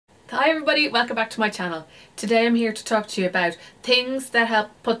Hi everybody, welcome back to my channel. Today I'm here to talk to you about things that help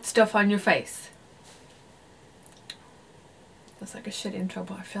put stuff on your face. That's like a shit intro,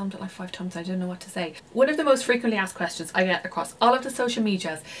 but I filmed it like 5 times. I don't know what to say. One of the most frequently asked questions I get across all of the social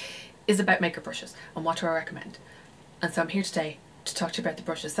medias is about makeup brushes and what do I recommend. And so I'm here today to talk to you about the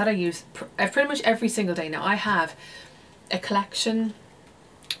brushes that I use pretty much every single day. Now I have a collection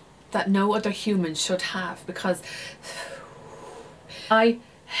that no other human should have because I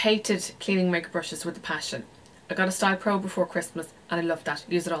hated cleaning makeup brushes with a passion. I got a Style Pro before Christmas and I loved that,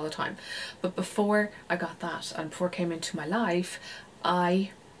 use it all the time. But before I got that and before it came into my life,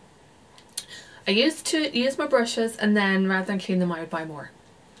 I used to use my brushes and then rather than clean them I would buy more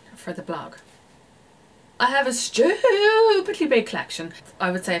for the blog. I have a stupidly big collection.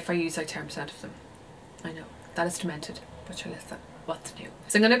 I would say if I use like 10% of them. I know, that is demented, but sure, listen. What's new?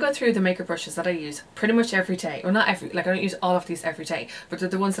 So I'm going to go through the makeup brushes that I use pretty much every day, or not every, like I don't use all of these every day, but they're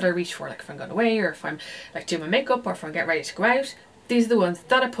the ones that I reach for, like if I'm going away or if I'm like doing my makeup or if I'm getting ready to go out. These are the ones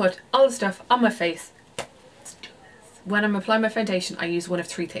that I put all the stuff on my face. When I'm applying my foundation I use one of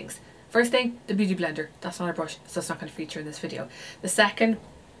 3 things. First thing, the beauty blender. That's not a brush, so it's not going to feature in this video. The second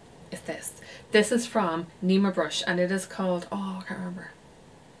is this. This is from Nima brush and it is called, oh I can't remember.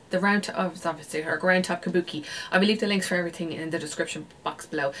 The round top, obviously, or round top Kabuki. I will leave the links for everything in the description box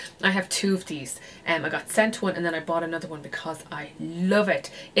below. I have 2 of these. I got sent one and then I bought another one because I love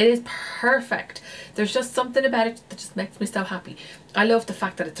it. It is perfect. There's just something about it that just makes me so happy. I love the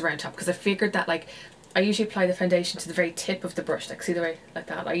fact that it's a round top because I figured that like I usually apply the foundation to the very tip of the brush, like see the way like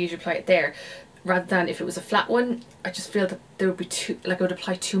that. I usually apply it there rather than if it was a flat one. I just feel that there would be too, like I would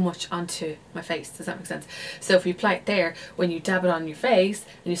apply too much onto my face. Does that make sense? So if you apply it there, when you dab it on your face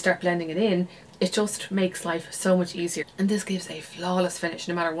and you start blending it in, it just makes life so much easier. And this gives a flawless finish.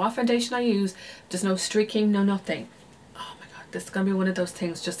 No matter what foundation I use, there's no streaking, no nothing. Oh my god, this is going to be one of those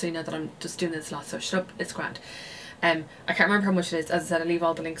things, just so you know that I'm just doing this a lot, so shut up, it's grand. I can't remember how much it is. As I said, I'll leave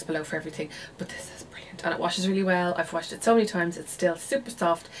all the links below for everything, but this is brilliant and it washes really well. I've washed it so many times. It's still super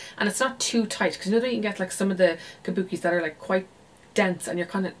soft and it's not too tight, because you know that you can get like some of the Kabukis that are like quite dense and you're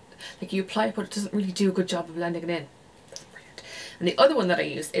kind of like you apply it but it doesn't really do a good job of blending it in. That's brilliant. And the other one that I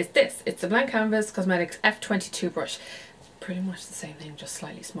use is this. It's the Blank Canvas Cosmetics F22 brush. Pretty much the same thing, just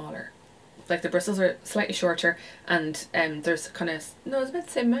slightly smaller. Like the bristles are slightly shorter and there's kind of, no, it's about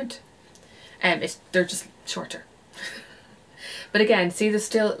the same amount. They're just shorter. But again, see, there's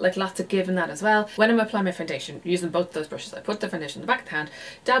still like lots of give in that as well. When I'm applying my foundation, using both those brushes, I put the foundation in the back of the hand,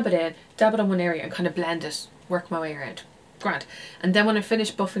 dab it in, dab it on one area and kind of blend it, work my way around. Grand. And then when I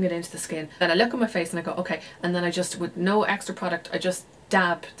finish buffing it into the skin, then I look at my face and I go, okay, and then I just, with no extra product, I just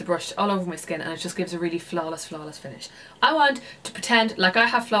dab the brush all over my skin and it just gives a really flawless finish. I want to pretend like I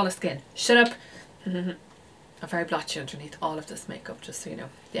have flawless skin. Shut up. I'm very blotchy underneath all of this makeup, just so you know.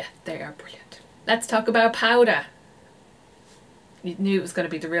 Yeah, they are brilliant. Let's talk about powder. You knew it was going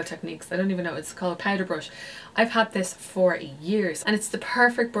to be the Real Techniques. I don't even know, it's called a powder brush. I've had this for years and it's the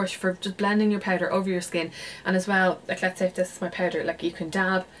perfect brush for just blending your powder over your skin. And as well, like let's say if this is my powder, like you can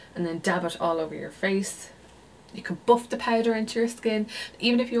dab and then dab it all over your face. You can buff the powder into your skin.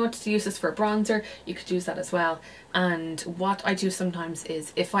 Even if you wanted to use this for a bronzer, you could use that as well. And what I do sometimes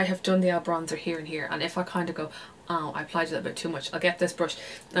is if I have done the bronzer here and here and if I kind of go, oh, I applied a little bit too much, I'll get this brush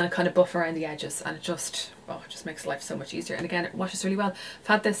and I kind of buff around the edges and it just, oh, it just makes life so much easier. And again, it washes really well. I've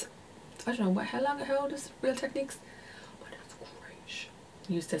had this, I don't know, how old is Real Techniques? Oh, that's great.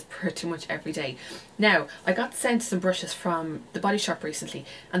 Use this pretty much every day. Now, I got sent some brushes from the Body Shop recently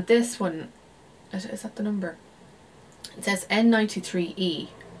and this one, is that the number? It says N93E.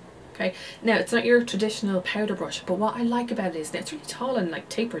 Okay, now it's not your traditional powder brush, but what I like about it is that it's really tall and like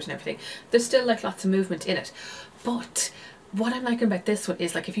tapered and everything. There's still like lots of movement in it, but what I'm liking about this one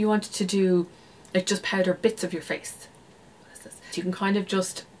is like if you wanted to do like just powder bits of your face, what is this? You can kind of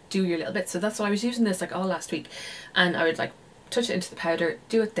just do your little bits. So that's why I was using this like all last week, and I would like touch it into the powder,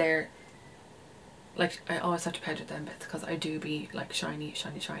 do it there. Like I always have to powder them bits because I do be like shiny.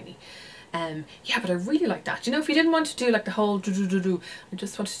 Yeah, but I really like that. You know, if you didn't want to do like the whole I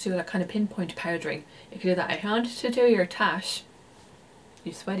just wanted to do like kind of pinpoint powdering, you could do that. If you wanted to do your tash,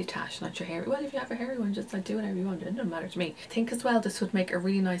 your sweaty tash, not your hairy. Well, if you have a hairy one, just like do whatever you want. It doesn't matter to me. I think as well this would make a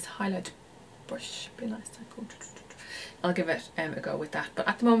really nice highlight brush. Be nice. I'll give it a go with that. But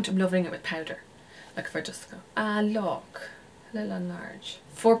at the moment I'm loving it with powder. Like if I just go, look, a little and large.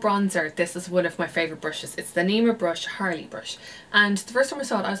 For bronzer, this is one of my favourite brushes. It's the Nima brush, Harley brush. And the first time I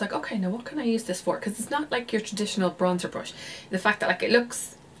saw it, I was like, okay, now what can I use this for? Because it's not like your traditional bronzer brush. The fact that like it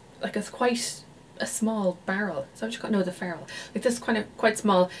looks like it's quite a small barrel. So I'm just got no, the ferrule. Like this kind of quite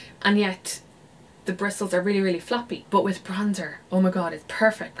small, and yet the bristles are really, really floppy. But with bronzer, oh my god, it's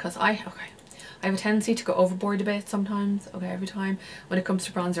perfect, because I have a tendency to go overboard a bit sometimes, okay, every time when it comes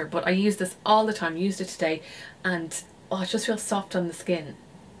to bronzer. But I use this all the time, used it today, and oh, it just feels soft on the skin.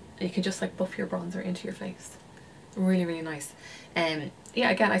 You can just like buff your bronzer into your face. Really, really nice. Yeah,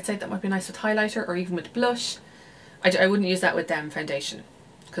 again, I'd say that might be nice with highlighter or even with blush. I wouldn't use that with foundation,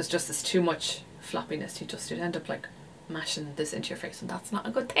 because just there's too much floppiness. You'd end up like mashing this into your face, and that's not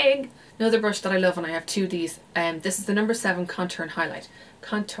a good thing. Another brush that I love, and I have two of these, this is the number 7 Contour and Highlight.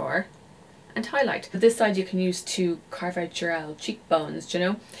 Contour and highlight. This side you can use to carve out your cheekbones, you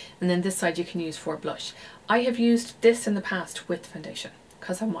know, and then this side you can use for blush. I have used this in the past with foundation,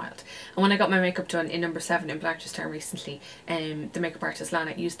 because I'm wild. And when I got my makeup done in number 7 in Blanchardstown recently, the makeup artist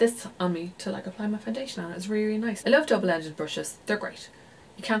Lana used this on me to like apply my foundation on. It was really, really nice. I love double-ended brushes. They're great.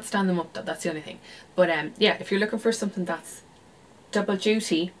 You can't stand them up though, that's the only thing. But yeah, if you're looking for something that's double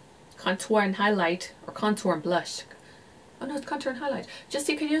duty, contour and highlight, or contour and blush. Oh no, it's contour and highlight. Just,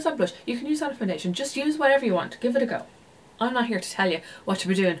 you can use on blush, you can use on foundation, just use whatever you want. Give it a go. I'm not here to tell you what to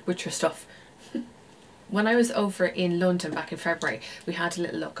be doing with your stuff. When I was over in London back in February, we had a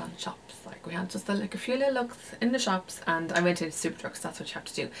little look on shops. Like we had just like a few little looks in the shops, and I went into Superdrug, that's what you have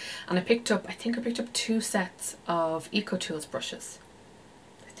to do. And I picked up, I think I picked up 2 sets of Eco Tools brushes.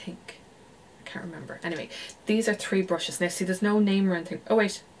 I can't remember. Anyway, these are 3 brushes. Now see, there's no name or anything. Oh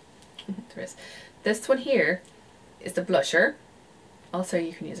wait, there is. This one here is the blusher. Also,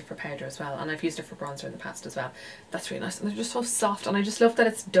 you can use it for powder as well, and I've used it for bronzer in the past as well. That's really nice, and they're just so soft, and I just love that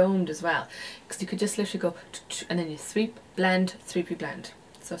it's domed as well, because you could just literally go and then you sweep, blend, sweepy blend.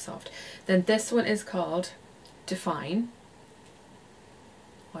 So soft. Then this one is called Define.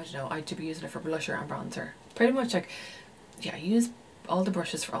 I don't know, I do be using it for blusher and bronzer. Pretty much like, yeah, I use all the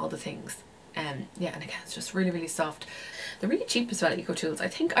brushes for all the things. Yeah, and again, it's just really, really soft. They're really cheap as well, Eco Tools. I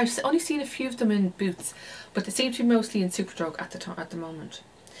think I've only seen a few of them in Boots, but they seem to be mostly in Superdrug at the moment.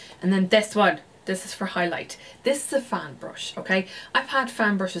 And then this one, this is for highlight. This is a fan brush, okay? I've had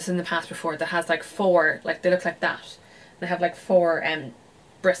fan brushes in the past before that has like 4, like they look like that. They have like 4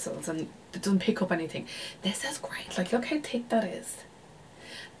 bristles, and it doesn't pick up anything. This is great. Like, look how thick that is.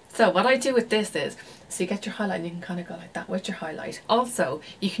 So what I do with this is, so you get your highlight and you can kind of go like that with your highlight. Also,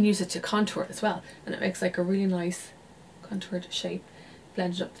 you can use it to contour as well, and it makes like a really nice contoured shape.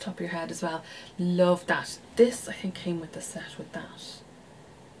 Blend it up the top of your head as well. Love that. This I think came with the set with that.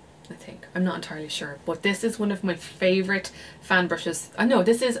 I think. I'm not entirely sure, but this is one of my favourite fan brushes. I know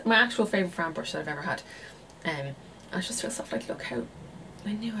this is my actual favourite fan brush that I've ever had. And I just feel soft. Like, look how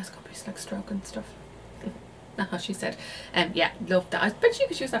I knew I was going to be like stroking stuff. Not how she said. Yeah, love that. I bet you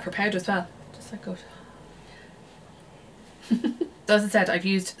could use that for powder as well. Just like go. So as I said, I've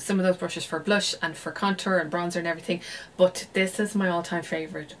used some of those brushes for blush and for contour and bronzer and everything, but this is my all-time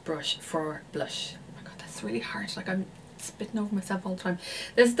favourite brush for blush. Oh my god, that's really hard. Like, I'm spitting over myself all the time.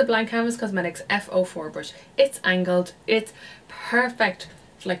 This is the Blank Canvas Cosmetics F04 brush. It's angled. It's perfect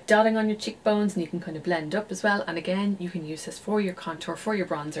for like dotting on your cheekbones, and you can kind of blend up as well. And again, you can use this for your contour, for your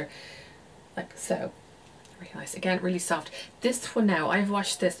bronzer, like so. Really nice. Again, really soft. This one now, I've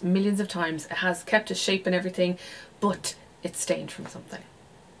washed this millions of times. It has kept its shape and everything, but it's stained from something.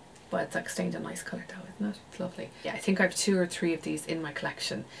 But it's like stained a nice colour though, isn't it? It's lovely. Yeah, I think I have 2 or 3 of these in my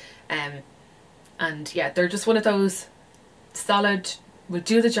collection. And yeah, they're just one of those solid, will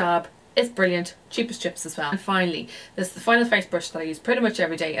do the job. It's brilliant. Cheapest chips as well. And finally, this is the final face brush that I use pretty much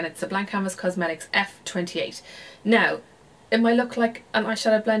every day, and it's the Blank Canvas Cosmetics F28. Now, it might look like an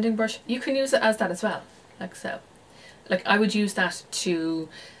eyeshadow blending brush. You can use it as that as well, like so. Like, I would use that to,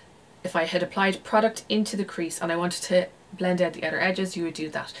 if I had applied product into the crease and I wanted to blend out the outer edges, you would do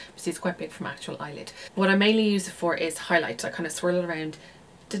that. See, it's quite big from actual eyelid. What I mainly use it for is highlight. I kind of swirl it around,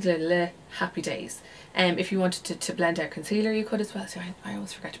 happy days. If you wanted to blend out concealer, you could as well. So I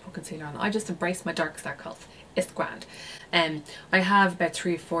always forget to put concealer on. I just embrace my dark circles. It's grand. I have about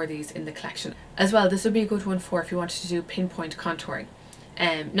 3 or 4 of these in the collection. As well, this would be a good one for if you wanted to do pinpoint contouring.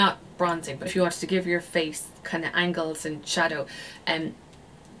 Not bronzing, but if you wanted to give your face kind of angles and shadow,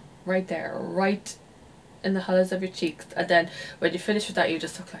 right there, right in the hollows of your cheeks, and then when you finish with that, you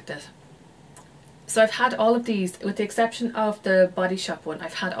just look like this. So I've had all of these, with the exception of the Body Shop one,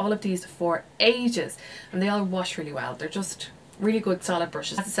 I've had all of these for ages, and they all wash really well. They're just really good solid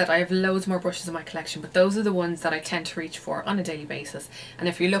brushes. As I said, I have loads more brushes in my collection, but those are the ones that I tend to reach for on a daily basis. And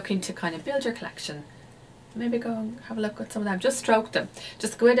if you're looking to kind of build your collection, maybe go and have a look at some of them. Just stroke them.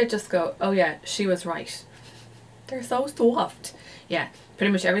 Just go in and just go, oh yeah, she was right. They're so soft. Yeah,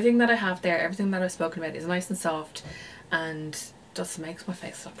 pretty much everything that I have there, everything that I've spoken about is nice and soft and just makes my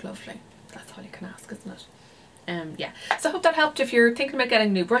face look lovely. That's all you can ask, isn't it? Yeah, so I hope that helped. If you're thinking about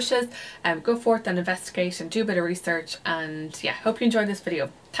getting new brushes, go forth and investigate and do a bit of research, and yeah, hope you enjoyed this video.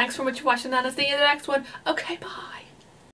 Thanks so much for watching, and I'll see you in the next one. Okay, bye.